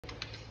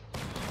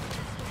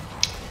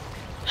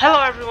Hello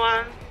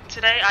everyone,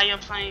 today I am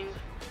playing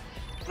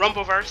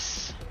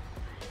Rumbleverse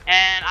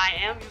and I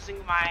am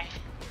using my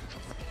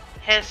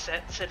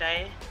headset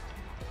today.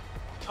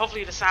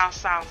 Hopefully the sound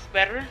sounds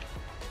better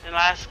than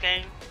last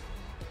game.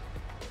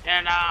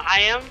 And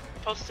I am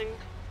posting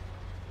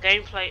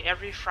gameplay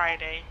every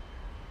Friday.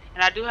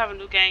 And I do have a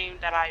new game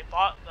that I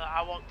bought, but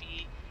I won't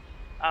be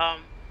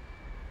um,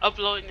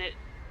 uploading it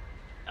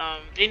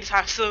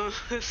anytime soon.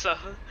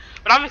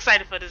 But I'm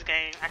excited for this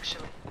game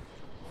actually.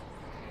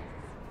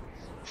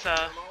 So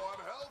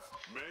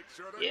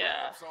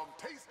yeah. Some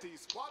tasty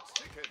squat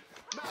chicken.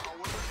 Now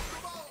with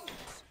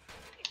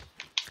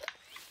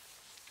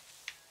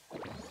the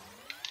bones.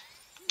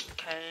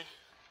 Okay.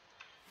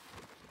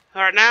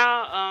 Alright,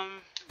 now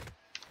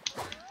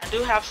I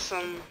do have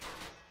some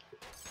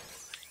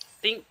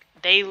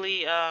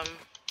daily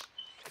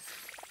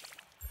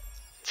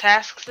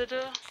tasks to do.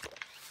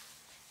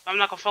 I'm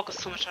not gonna focus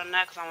too much on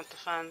that because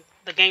I want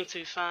the game to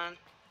be fun.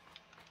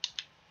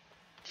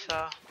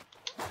 So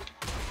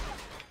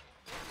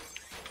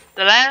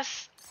the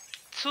last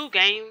two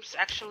games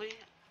actually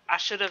I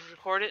should have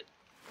recorded,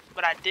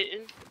 but I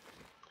didn't.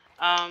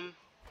 I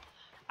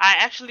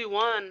actually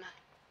won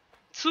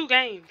 2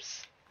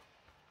 games.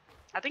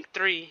 I think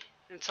 3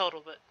 in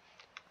total, but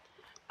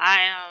I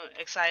am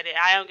excited.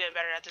 I am getting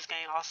better at this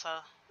game also.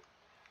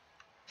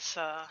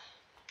 So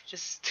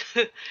just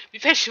be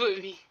patient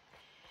with me.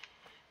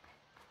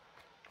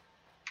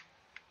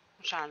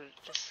 I'm trying to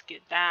just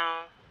get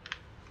down.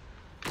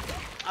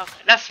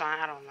 Okay, that's fine.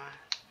 I don't mind.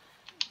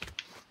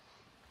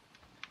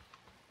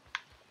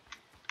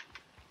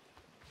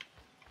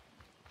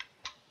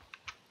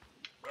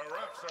 The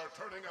refs are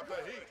turning up the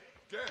heat.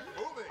 Get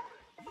moving.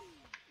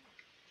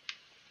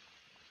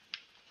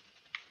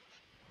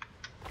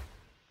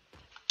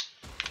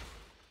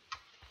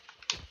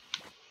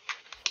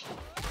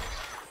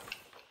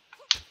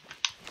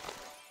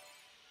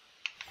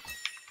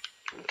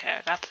 Okay,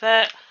 I got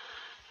that.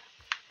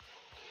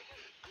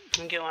 I'm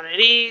gonna get one of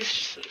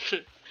these.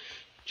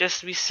 Just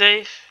to be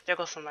safe. There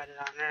goes somebody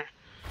down there.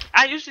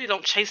 I usually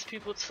don't chase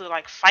people to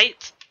like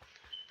fight,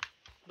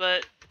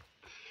 but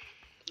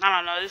I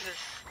don't know. This is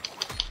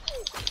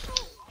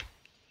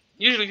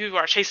usually people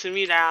are chasing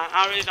me down.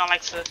 I really don't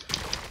like to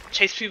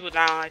chase people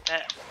down like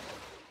that.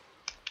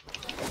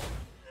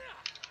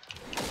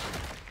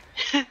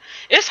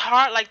 It's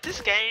hard. Like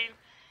this game,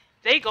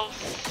 they go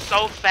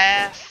so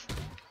fast.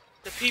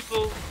 The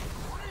people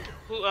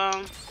who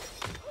oh,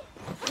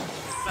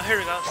 here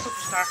we go,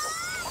 superstar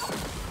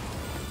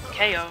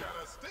KO.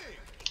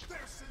 They're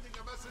sending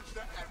a message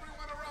to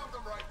everyone around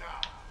them right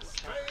now.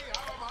 Stay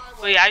out of my way.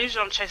 But yeah, I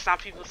usually don't chase down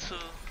people to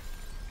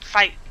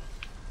fight.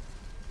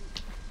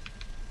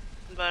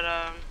 But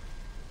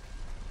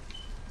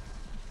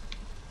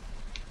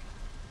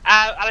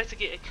I like to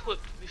get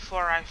equipped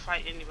before I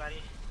fight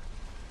anybody.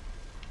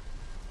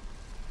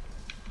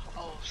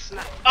 Oh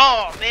snap!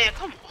 Oh man,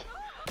 come on!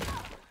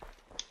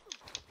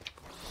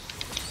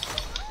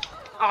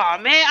 Oh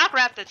man, I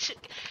grabbed the chick.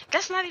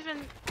 That's not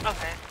even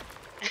okay.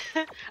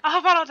 I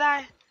hope I don't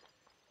die.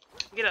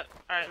 Get up.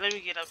 All right, let me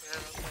get up here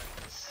real quick.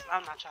 'Cause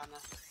I'm not trying to.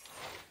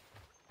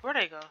 Where'd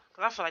they go?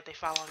 Cause I feel like they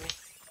follow me.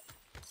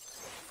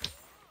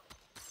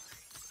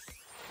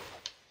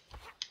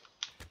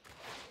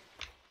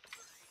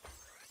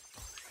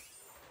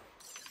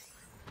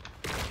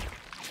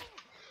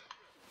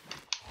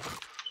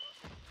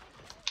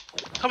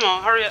 Come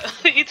on, hurry up.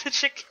 Eat the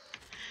chicken.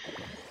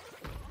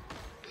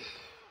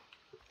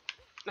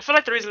 I feel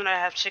like the reason I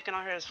have chicken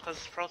on here is because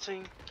it's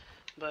protein,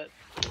 but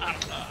I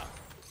don't know.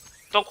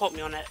 Don't quote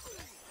me on that.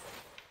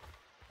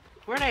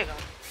 Where'd they go?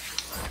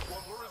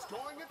 Rumbler is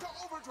going into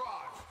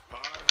overdrive. I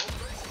hope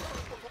they start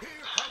before- Here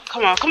comes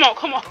Come on, come on,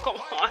 come on, come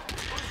on.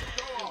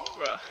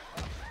 Bruh.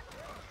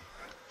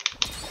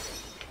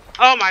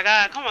 Oh my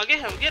god, come on, get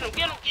him, get him,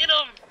 get him, get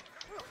him.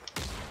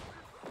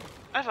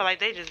 I feel like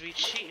they just be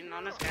cheating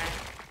on this game.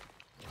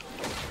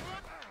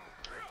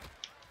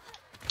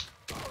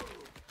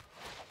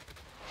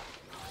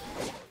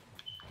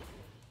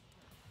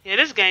 Yeah,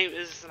 this game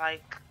is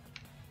like...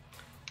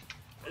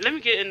 Let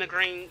me get in the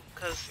green,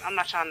 because I'm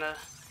not trying to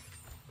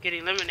get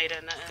eliminated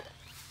or nothing.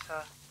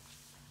 So.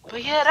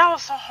 But yeah, that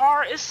was so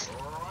hard. It's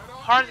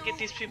hard to get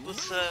these people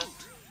to...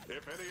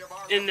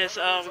 in this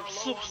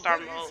superstar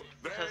mode,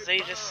 because they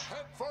just...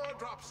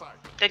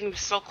 they can be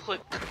so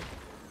quick.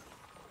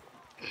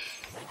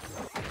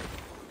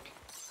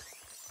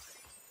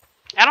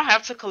 I don't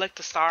have to collect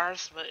the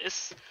stars, but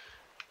it's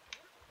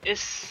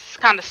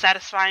kind of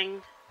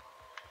satisfying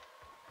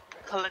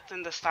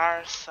collecting the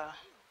stars, so.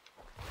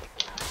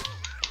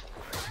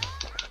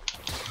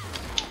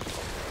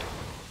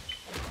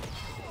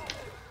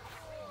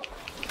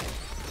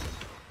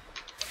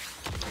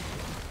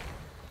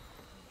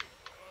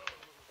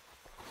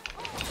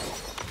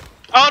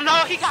 Oh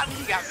no, he got me,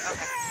 okay.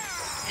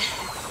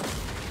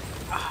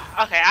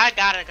 Okay, I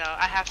gotta go.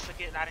 I have to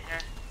get out of here.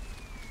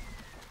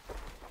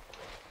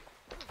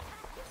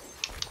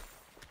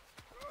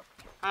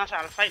 I'm not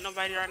trying to fight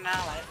nobody right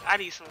now. Like, I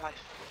need some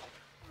life.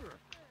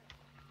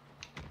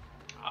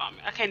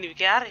 I can't even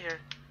get out of here.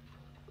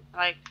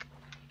 Like,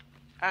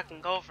 I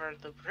can go over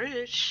the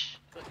bridge,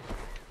 but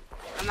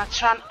I'm not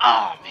trying.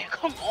 Oh man,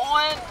 come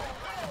on.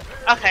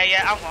 Okay,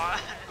 yeah, I'm on.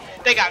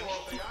 They got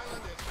me.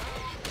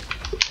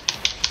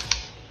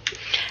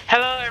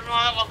 Hello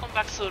everyone, welcome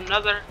back to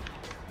another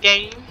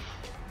game,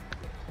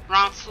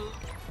 round 2.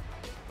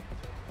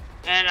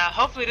 And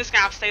hopefully this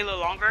game will stay a little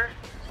longer.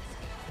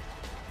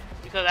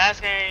 Because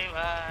last game,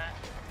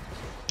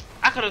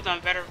 I could have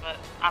done better, but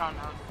I don't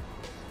know.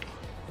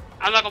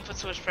 I'm not going to put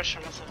too much pressure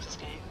on myself this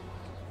game.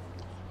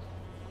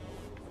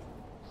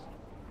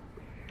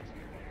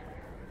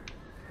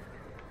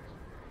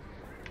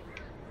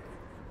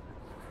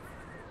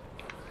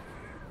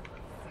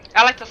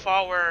 I like to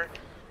fall where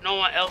no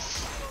one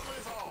else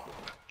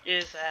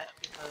is at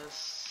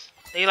because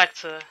they like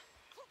to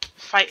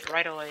fight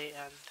right away,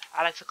 and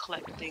I like to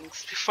collect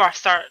things before I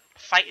start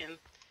fighting.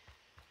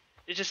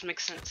 It just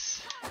makes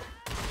sense.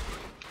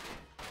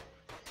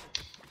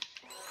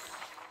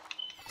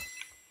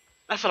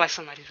 I feel like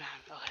somebody's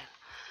behind me. Okay.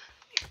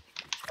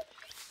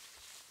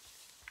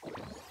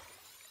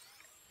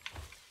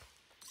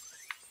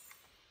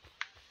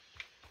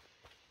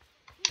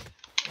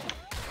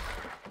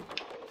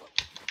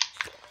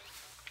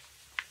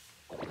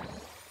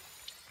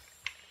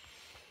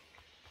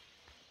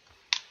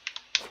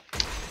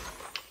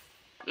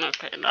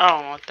 Okay, no, I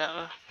don't want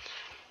that.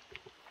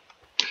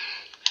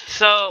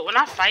 So when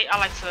I fight, I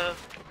like to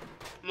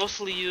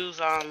mostly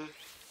use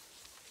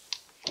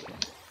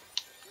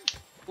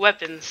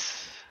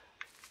weapons.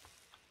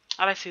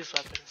 I like to use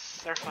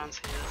weapons. They're fun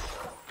to use.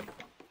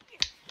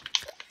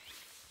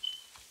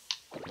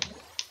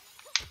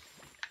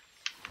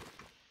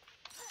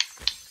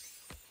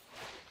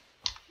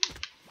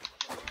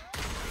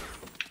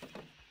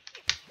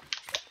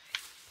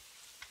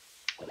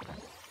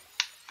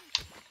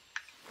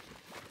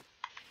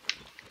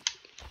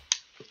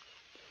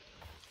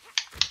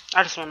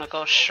 I just want to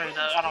go straight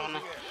up. I don't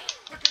want to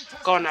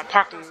go in that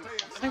parking. I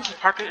think it's a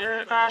parking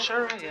area, garage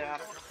area. Yeah.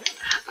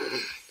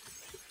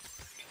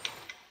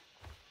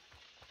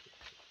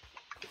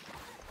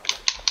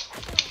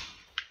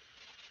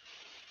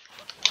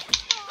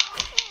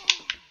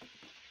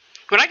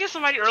 When I get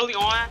somebody early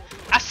on,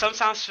 I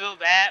sometimes feel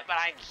bad, but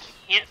I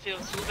can't feel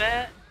too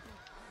bad.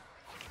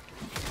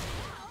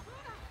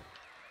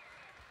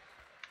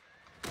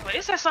 Wait,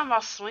 it said something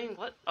about swing.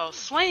 What? Oh,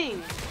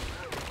 swing.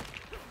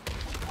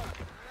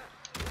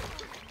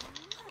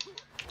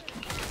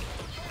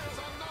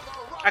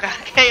 I got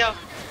a KO.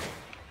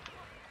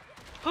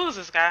 Who's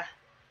this guy?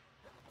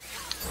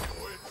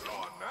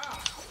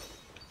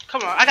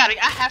 Come on, I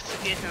have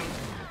to get him.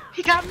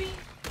 He got me?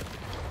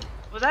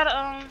 Was that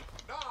a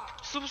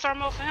superstar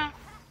mode for him?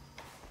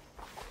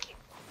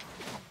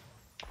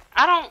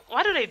 I don't,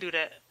 why do they do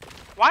that?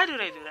 Why do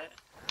they do that?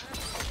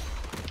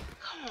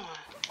 Come on.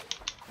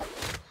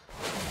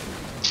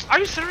 Are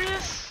you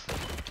serious?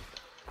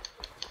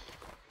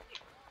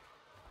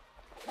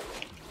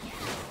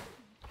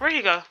 Where'd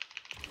he go?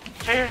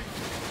 Here?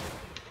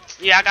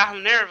 Yeah, I got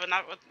him there, but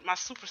not with my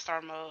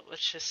superstar mode,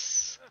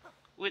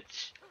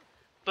 which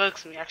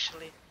bugs me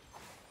actually.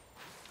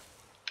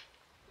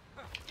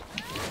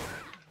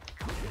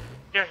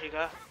 There you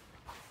go.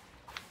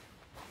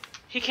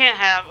 He can't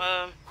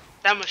have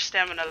that much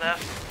stamina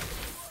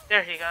left.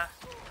 There you go.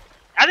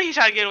 I think he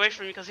tried to get away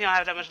from me because he don't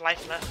have that much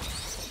life left.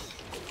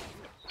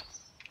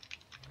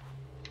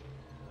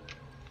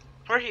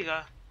 Where'd he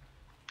go?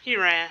 He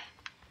ran.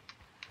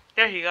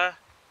 There you go.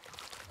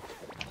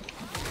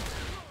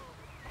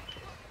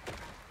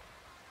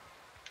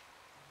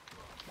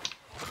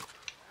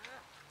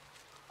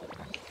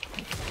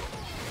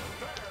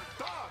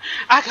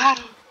 I got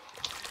him.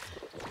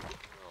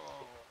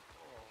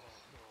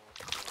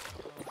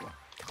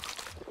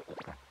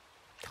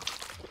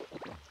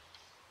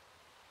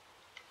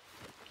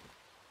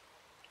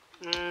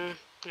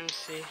 Let me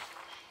see.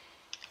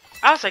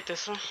 I'll take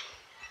this one.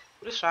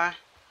 It's fine.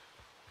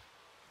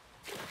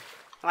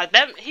 Like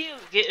that, he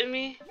was getting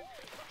me,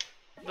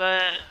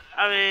 but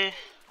I mean,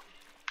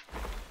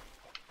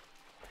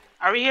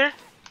 are we here?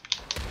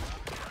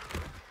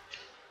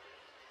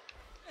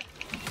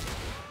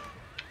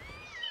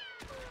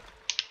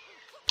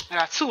 I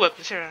got 2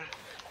 weapons here.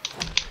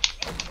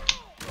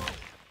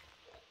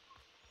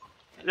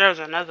 There's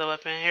another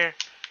weapon here.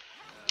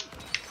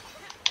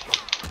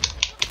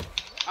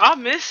 I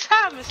missed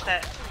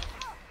that.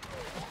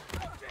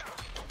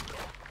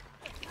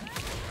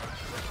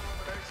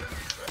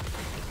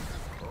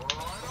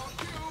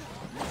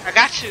 I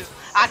got you.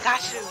 I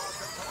got you.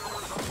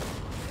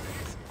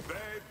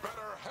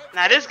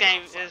 Now this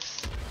game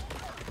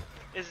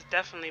is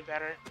definitely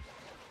better.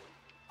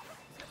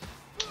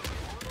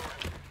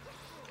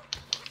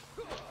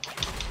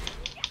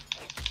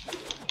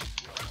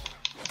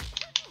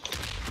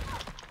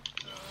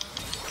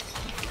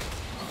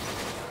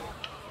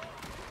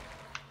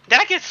 Did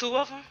I get 2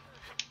 of them?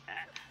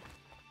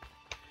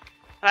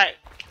 Like,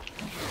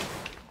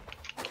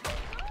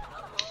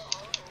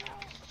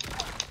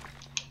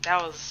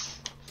 that was.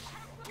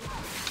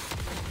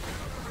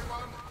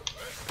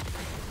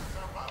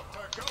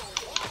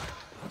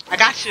 I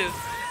got you.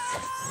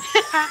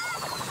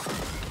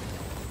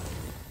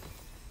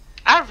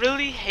 I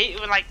really hate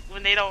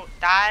when they don't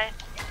die.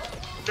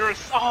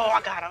 Oh,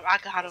 I got him. I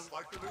got him.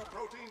 Like the new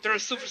protein They're in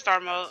cheesecake.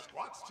 superstar mode.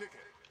 Watch ticket.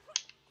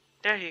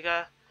 There you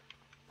go.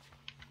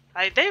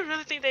 Like, they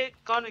really think they're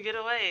gonna get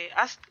away.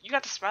 You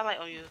got the spotlight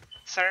on you,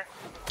 sir.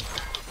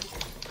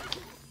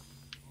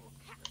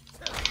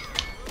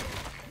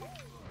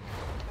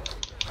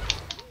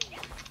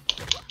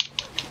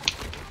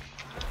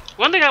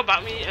 One thing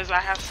about me is I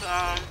have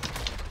to,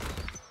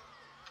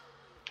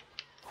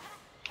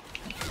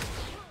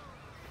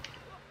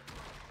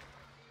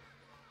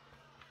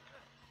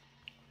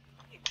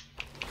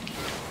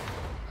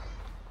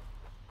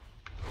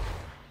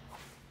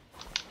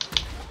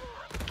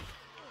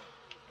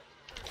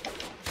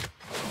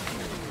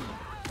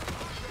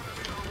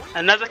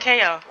 another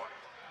KO.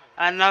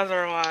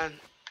 Another one.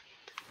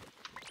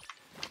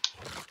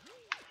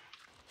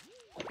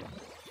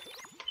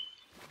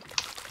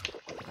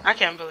 I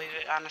can't believe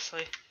it,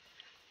 honestly.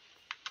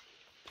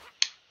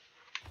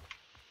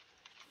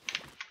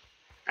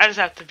 I just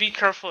have to be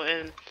careful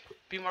and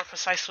be more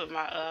precise with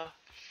my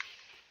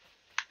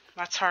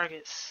my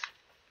targets.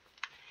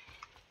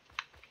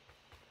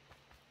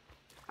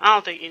 I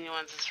don't think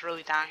anyone's is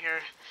really down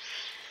here.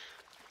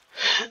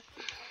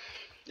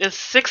 There's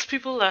 6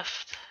 people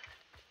left.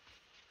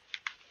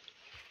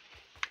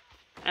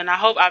 And I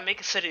hope I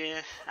make it to the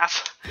end.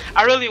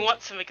 I really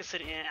want to make it to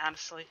the end,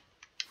 honestly.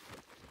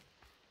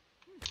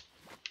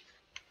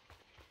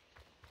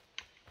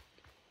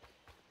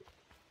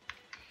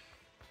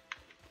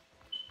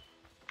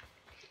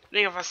 I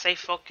think if I stay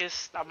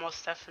focused, I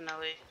most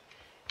definitely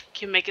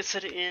can make it to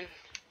the end.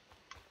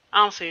 I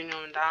don't see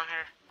anyone down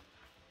here.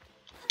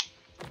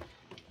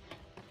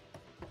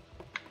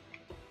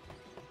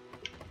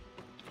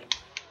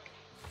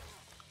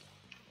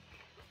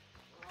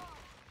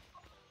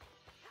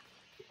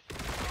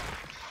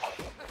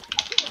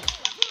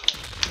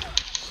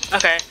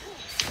 Okay.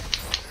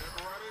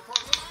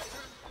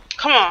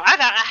 Come on,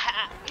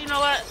 you know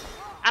what?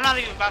 I'm not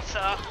even about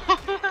to,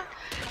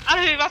 I'm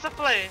not even about to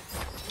play.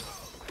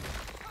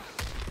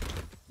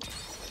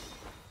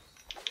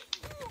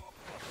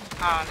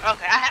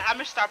 Okay, I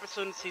missed the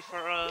opportunity for,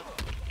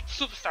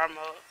 superstar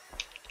mode.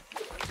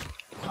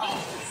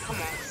 Oh, come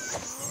on.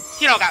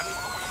 He don't got me.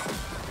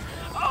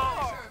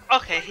 Oh,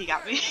 okay, he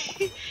got me.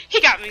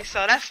 He got me,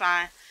 so that's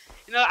fine.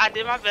 You know, I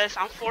did my best.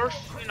 I'm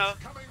 4th, you know,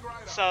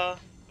 so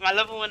my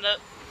level went up.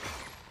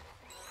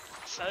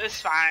 So it's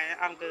fine.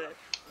 I'm good.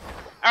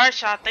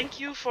 Alright, y'all. Thank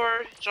you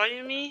for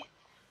joining me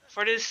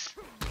for this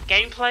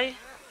gameplay.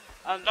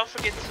 Don't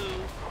forget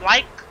to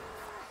like,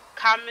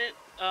 comment,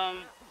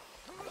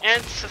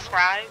 and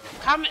subscribe.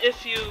 Comment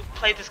if you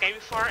played this game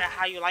before and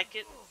how you like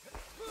it.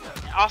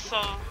 And also,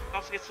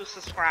 don't forget to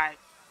subscribe.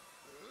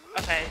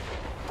 Okay.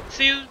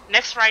 See you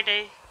next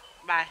Friday.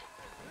 Bye.